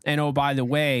Washington. And, oh, by the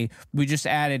way, we just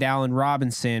added Allen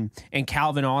Robinson, and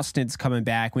Calvin Austin's coming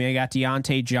back. We got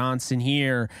Deontay Johnson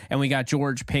here, and we got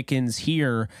George Pickens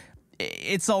here.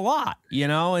 It's a lot,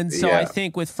 And so I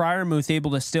think with Freiermuth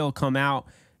able to still come out,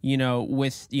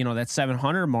 with, that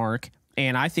 700 mark,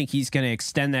 and I think he's going to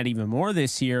extend that even more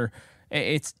this year.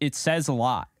 It says a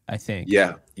lot, I think.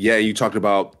 Yeah. You talked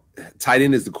about tight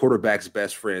end is the quarterback's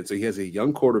best friend. So he has a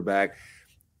young quarterback.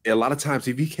 And a lot of times,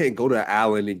 if he can't go to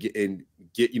Allen and get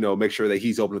make sure that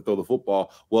he's open to throw the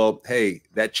football, well, hey,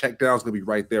 that check down is going to be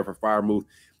right there for Freiermuth.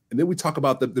 And then we talk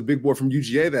about the big boy from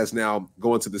UGA that's now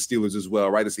going to the Steelers as well,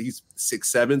 right? He's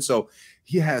 6'7", so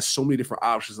he has so many different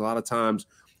options. A lot of times,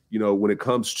 when it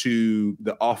comes to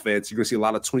the offense, you're going to see a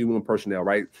lot of 21 personnel,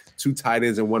 right? 2 tight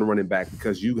ends and 1 running back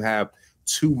because you have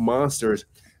 2 monsters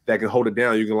that can hold it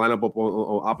down. You can line up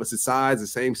on opposite sides, the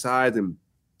same sides, and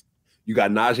you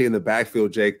got Najee in the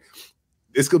backfield, Jake.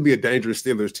 It's going to be a dangerous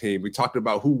Steelers team. We talked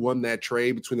about who won that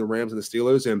trade between the Rams and the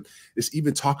Steelers, and it's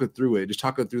even talking through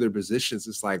their positions.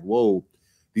 It's like, whoa,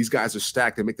 these guys are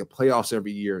stacked. They make the playoffs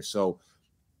every year. So,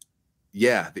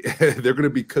 yeah, they're going to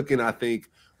be cooking, I think,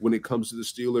 when it comes to the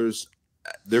Steelers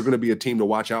they're going to be a team to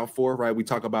watch out for, right? We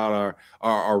talk about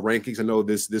our rankings. I know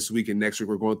this week and next week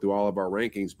we're going through all of our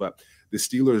rankings, but the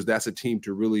Steelers, that's a team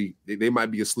to really, they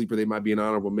might be a sleeper, they might be an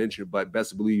honorable mention, but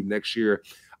best to believe next year,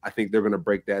 I think they're going to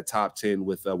break that top 10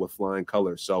 with flying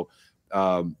colors. So,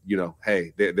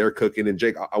 hey, they're cooking. And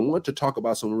Jake, I want to talk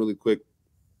about something really quick.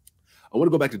 I want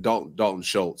to go back to Dalton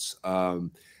Schultz.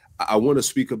 I want to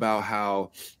speak about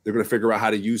how they're going to figure out how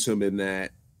to use him in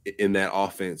that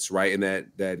offense, right? In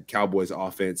that Cowboys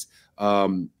offense.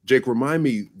 Jake, remind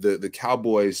me the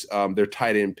Cowboys, their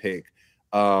tight end pick.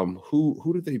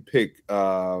 Who did they pick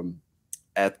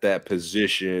at that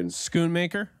position?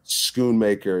 Schoonmaker.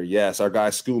 Yes, our guy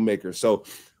Schoonmaker. So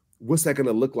what's that going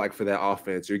to look like for that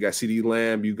offense? You got CeeDee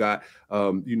Lamb, you got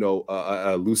a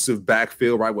elusive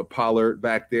backfield, right, with Pollard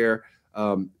back there.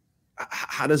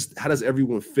 How does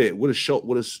everyone fit? What do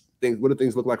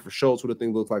things look like for Schultz? What do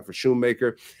things look like for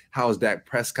Schoonmaker? How is Dak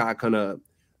Prescott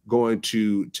going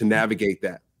to navigate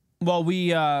that? Well,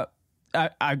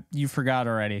 you forgot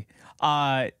already.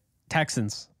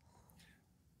 Texans.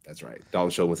 That's right.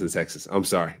 Dalton Schultz went to Texas. I'm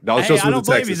sorry. I don't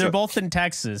blame you. They're both in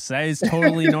Texas. That is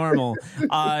totally normal.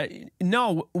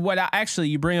 No,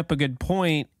 you bring up a good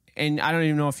point, and I don't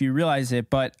even know if you realize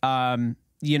it, but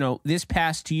this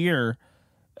past year,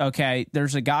 okay,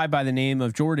 there's a guy by the name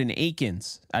of Jordan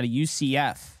Akins out of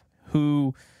UCF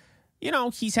who,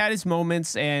 he's had his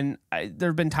moments, and there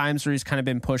have been times where he's kind of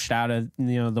been pushed out of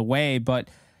the way, but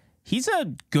he's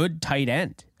a good tight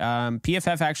end.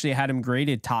 PFF actually had him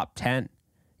graded top 10.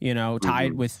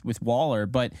 Tied with Waller,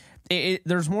 but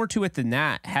there's more to it than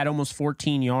that. Had almost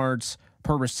 14 yards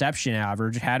per reception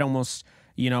average, had almost,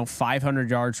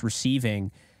 500 yards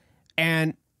receiving.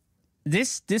 And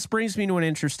this brings me to an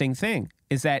interesting thing,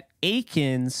 is that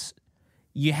Akins,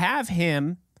 you have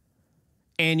him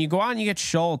and you go out and you get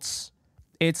Schultz.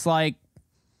 It's like,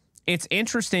 it's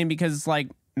interesting because it's like,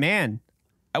 man,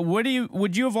 would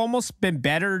you have almost been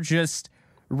better just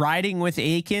riding with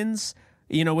Akins,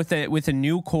 with a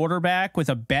new quarterback, with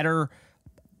a better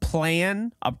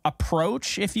plan,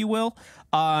 approach, if you will?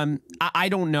 I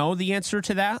don't know the answer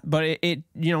to that, but it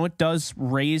does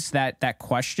raise that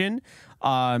question.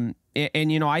 And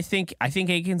I think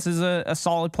Akins is a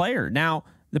solid player. Now,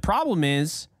 the problem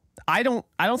is I don't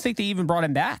think they even brought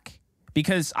him back,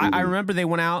 because I remember they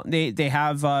went out, they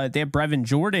have Brevin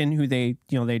Jordan, who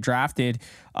they drafted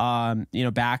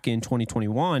back in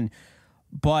 2021,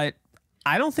 but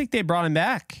I don't think they brought him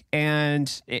back, and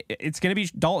it's going to be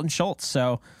Dalton Schultz.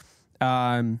 So,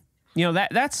 that's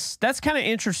kind of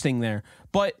interesting there.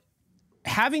 But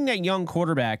having that young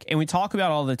quarterback, and we talk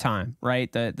about all the time,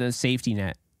 right? The safety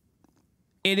net.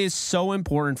 It is so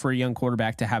important for a young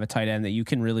quarterback to have a tight end that you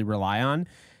can really rely on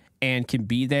and can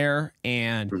be there,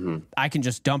 and I can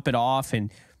just dump it off,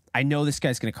 and I know this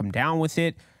guy's going to come down with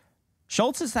it.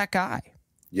 Schultz is that guy.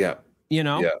 Yeah.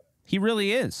 Yeah. He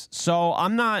really is. So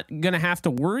I'm not going to have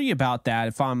to worry about that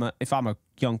if I'm a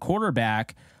young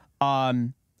quarterback.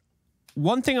 One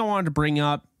thing I wanted to bring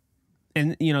up,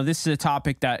 and this is a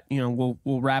topic that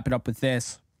we'll wrap it up with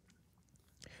this.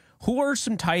 Who are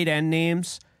some tight end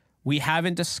names we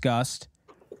haven't discussed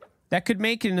that could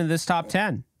make it into this top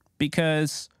 10?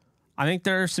 Because I think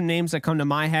there are some names that come to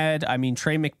my head. I mean,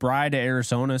 Trey McBride at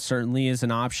Arizona certainly is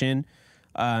an option,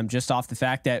 just off the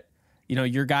fact that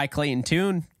your guy Clayton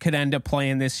Tune could end up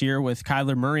playing this year with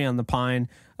Kyler Murray on the pine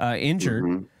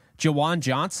injured. Jawan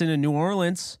Johnson in New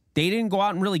Orleans, they didn't go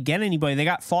out and really get anybody. They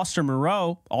got Foster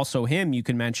Moreau, also him you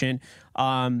can mention,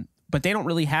 but they don't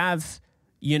really have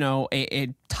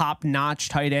a top-notch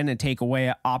tight end to take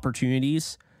away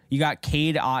opportunities. You got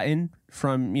Cade Otton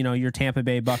from your Tampa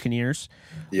Bay Buccaneers.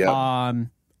 Yeah.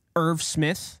 Irv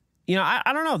Smith.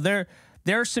 I don't know.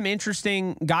 There are some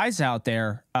interesting guys out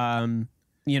there.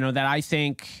 That I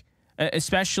think,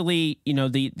 especially,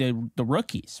 the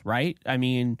rookies, right? I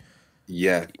mean,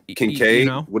 yeah, Kincaid.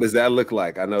 What does that look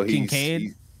like? I know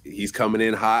he's coming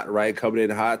in hot, right? Coming in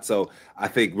hot. So I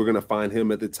think we're gonna find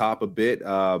him at the top a bit.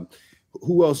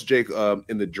 Who else, Jake,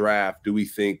 in the draft do we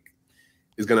think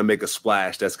is gonna make a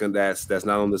splash? That's not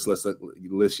on this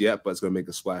list yet, but it's gonna make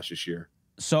a splash this year.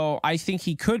 So I think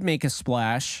he could make a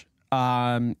splash.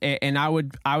 And I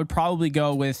would probably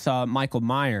go with Michael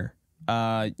Mayer.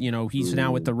 He's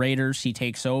now with the Raiders. He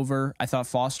takes over. I thought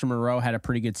Foster Moreau had a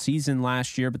pretty good season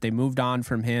last year, but they moved on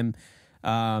from him.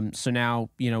 So now,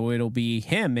 it'll be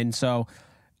him. And so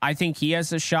I think he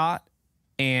has a shot.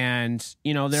 And,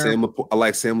 you know, I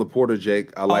like Sam Laporta,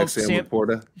 Jake. I like Sam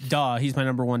Laporta. Duh, he's my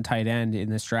number one tight end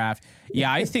in this draft.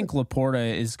 Yeah, I think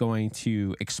Laporta is going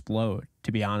to explode,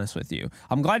 to be honest with you.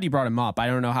 I'm glad you brought him up. I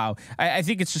don't know how. I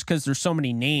think it's just because there's so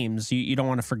many names. You don't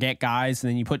want to forget guys,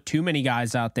 and then you put too many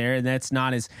guys out there, and that's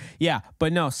not as... Yeah,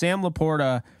 but no, Sam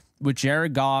Laporta with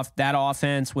Jared Goff, that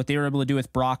offense, what they were able to do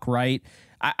with Brock Wright.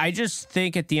 I just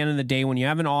think at the end of the day, when you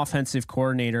have an offensive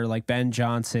coordinator like Ben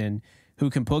Johnson who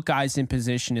can put guys in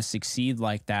position to succeed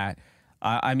like that,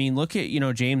 I mean, look at, you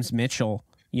know, James Mitchell,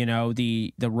 you know,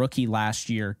 the rookie last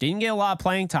year. Didn't get a lot of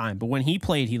playing time, but when he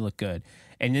played, he looked good.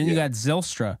 And then you got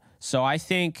Zylstra. So I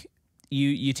think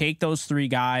you take those three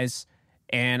guys,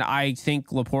 and I think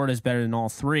Laporta is better than all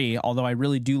three, although I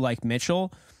really do like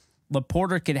Mitchell.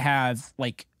 Laporta could have,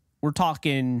 like, we're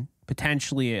talking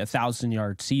potentially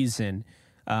 1,000-yard season,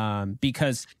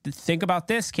 because think about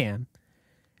this, Cam.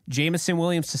 Jameson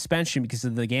Williams suspension because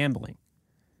of the gambling.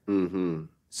 Mm-hmm.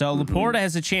 So Laporta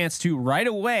has a chance to right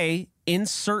away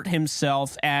insert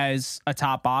himself as a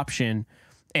top option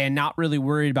and not really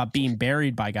worried about being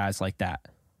buried by guys like that.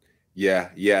 Yeah.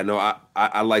 No,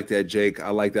 I like that, Jake. I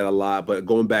like that a lot. But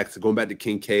going back to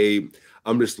Kincaid,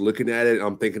 I'm just looking at it.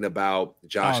 I'm thinking about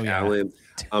Josh Allen.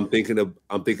 I'm thinking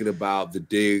about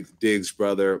the Diggs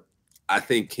brother. I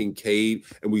think Kincaid,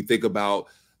 and we think about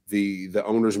the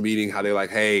owners meeting, how they're like,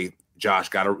 hey, Josh,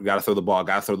 gotta throw the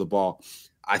ball.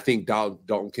 I think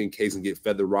Dalton Kincaid's gonna get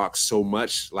fed the rock so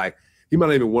much. Like, he might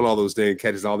not even won all those dang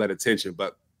catches, all that attention,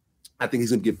 but I think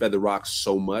he's gonna get fed the rock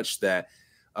so much that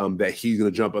that he's gonna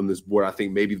jump on this board. I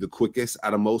think maybe the quickest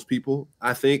out of most people.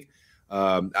 I think,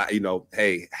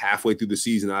 hey, halfway through the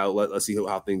season, let's see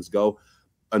how things go.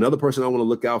 Another person I want to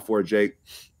look out for, Jake,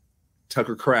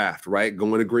 Tucker Kraft, right?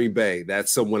 Going to Green Bay.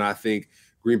 That's someone I think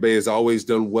Green Bay has always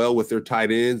done well with their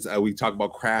tight ends. We talk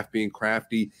about Kraft being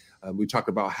crafty. We talked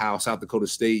about how South Dakota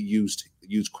State used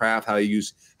Kraft, how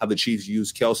the Chiefs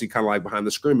used Kelsey kind of like behind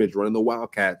the scrimmage, running the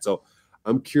Wildcat. So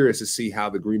I'm curious to see how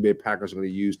the Green Bay Packers are going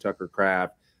to use Tucker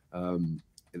Kraft.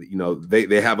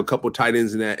 They have a couple tight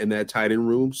ends in that tight end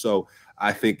room. So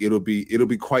I think it'll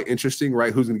be quite interesting,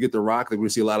 right? Who's going to get the rock? They're going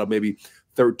to see a lot of maybe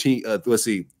 30,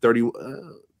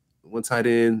 one tight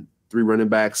end, 3 running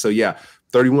backs. So yeah,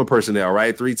 31 personnel,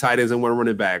 right? 3 tight ends and 1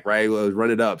 running back, right? Well,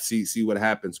 run it up, see what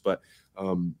happens. But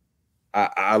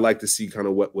I like to see kind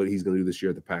of what he's going to do this year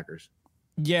at the Packers.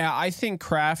 Yeah, I think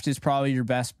Kraft is probably your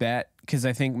best bet because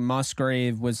I think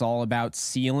Musgrave was all about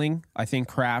ceiling. I think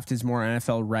Kraft is more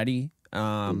NFL ready,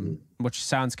 which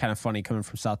sounds kind of funny coming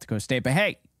from South Dakota State. But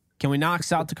hey, can we knock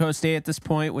South Dakota State at this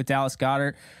point with Dallas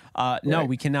Goedert? No,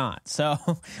 we cannot. So,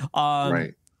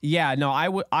 right. Yeah, no,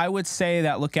 I would say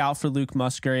that look out for Luke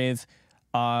Musgrave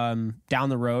down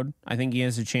the road. I think he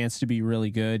has a chance to be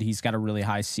really good. He's got a really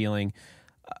high ceiling.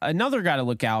 Another guy to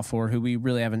look out for who we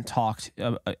really haven't talked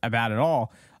about at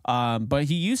all, but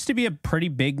he used to be a pretty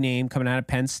big name coming out of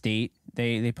Penn State.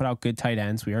 They put out good tight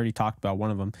ends. We already talked about one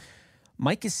of them.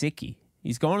 Mike Gesicki.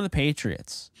 He's going to the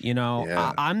Patriots. You know,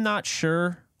 yeah. I'm not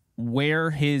sure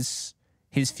where his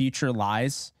future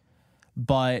lies,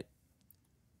 but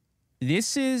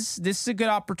this is a good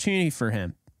opportunity for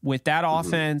him with that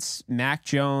offense. Mac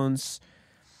Jones.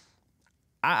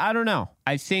 I don't know.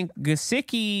 I think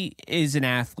Gesicki is an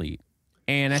athlete,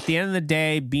 and at the end of the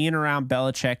day, being around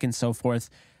Belichick and so forth,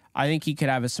 I think he could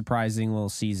have a surprising little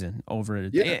season over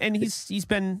it. Yeah. And he's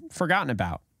been forgotten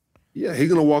about. Yeah, he's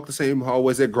gonna walk the same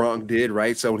hallways that Gronk did,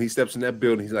 right? So when he steps in that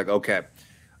building, he's like, okay,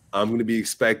 I'm gonna be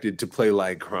expected to play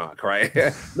like Gronk, right?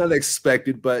 Not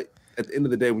expected, but at the end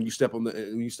of the day, when you step in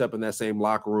that same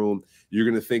locker room, you're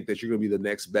gonna think that you're gonna be the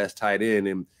next best tight end.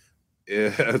 And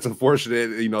it's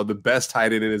unfortunate, the best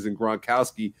tight end is in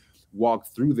Gronkowski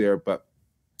walked through there. But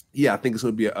yeah, I think it's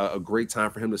going to be a great time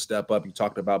for him to step up. You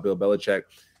talked about Bill Belichick,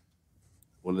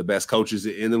 one of the best coaches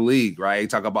in the league, right? You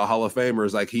talk about Hall of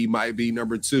Famers, like he might be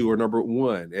number 2 or number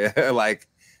 1.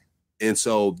 And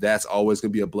so that's always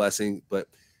going to be a blessing. But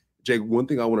Jake, one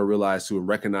thing I want to realize too and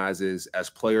recognize is as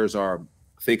players are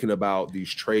thinking about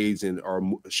these trades and are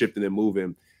shifting and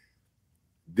moving,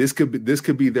 this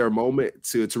could be their moment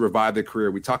to revive their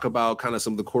career. We talk about kind of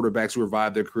some of the quarterbacks who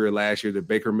revived their career last year, the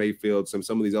Baker Mayfield, some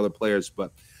of these other players.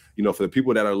 But, for the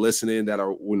people that are listening, that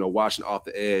are, watching Off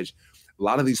the Edge, a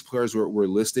lot of these players we're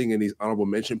listing and these honorable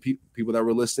mention people that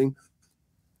we're listing,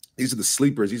 these are the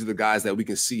sleepers. These are the guys that we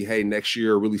can see, hey, next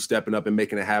year really stepping up and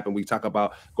making it happen. We talk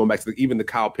about going back to even the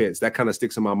Kyle Pitts. That kind of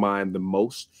sticks in my mind the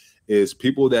most is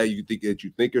people that you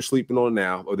think you're sleeping on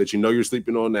now or that you're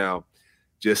sleeping on now.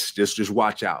 Just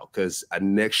watch out because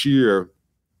next year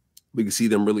we can see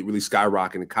them really, really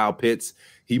skyrocketing. Kyle Pitts,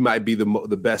 he might be the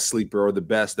best sleeper or the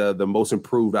best, the most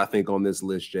improved, I think, on this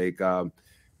list, Jake.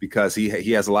 because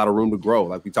he has a lot of room to grow.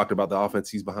 Like we talked about the offense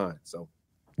he's behind. So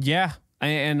yeah,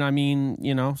 and I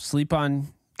mean, sleep on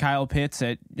Kyle Pitts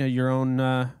at your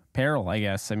own peril, I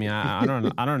guess. I mean, I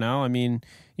don't know. I mean,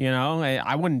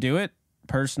 I wouldn't do it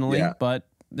personally, but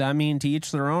I mean, to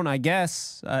each their own, I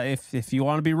guess. If you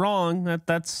want to be wrong,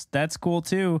 that's cool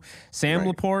too. Sam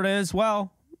Laporta as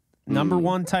well, number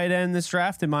one tight end in this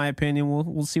draft, in my opinion.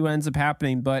 We'll see what ends up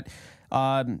happening, but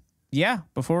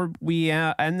before we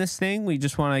end this thing, we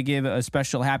just want to give a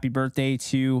special happy birthday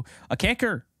to a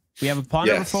kicker. We have a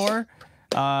punter before.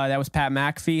 That was Pat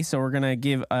McAfee, so we're gonna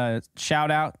give a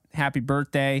shout out, happy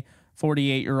birthday,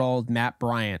 48-year-old Matt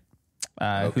Bryant,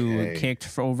 who kicked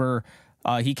for over.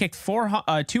 He kicked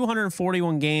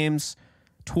 241 games,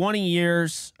 20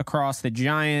 years across the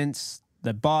Giants,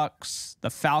 the Bucks, the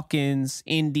Falcons,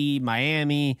 Indy,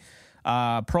 Miami,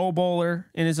 Pro Bowler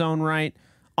in his own right.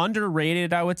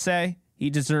 Underrated, I would say. He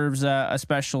deserves a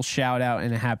special shout out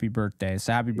and a happy birthday.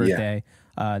 So happy birthday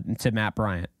to Matt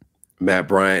Bryant. Matt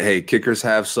Bryant. Hey, kickers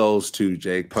have souls too,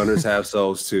 Jake. Punters have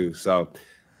souls too. So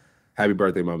happy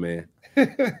birthday, my man.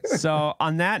 So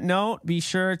on that note, be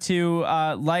sure to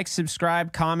like,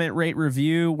 subscribe, comment, rate,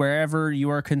 review wherever you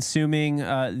are consuming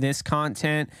this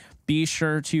content. Be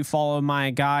sure to follow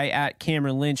my guy at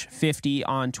Cameron Lynch 50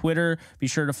 on Twitter. Be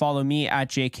sure to follow me at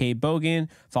JK Bogan.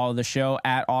 Follow the show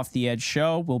at Off the Edge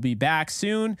Show. We'll be back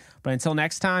soon. But until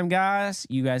next time, guys,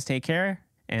 you guys take care,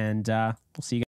 and we'll see you guys.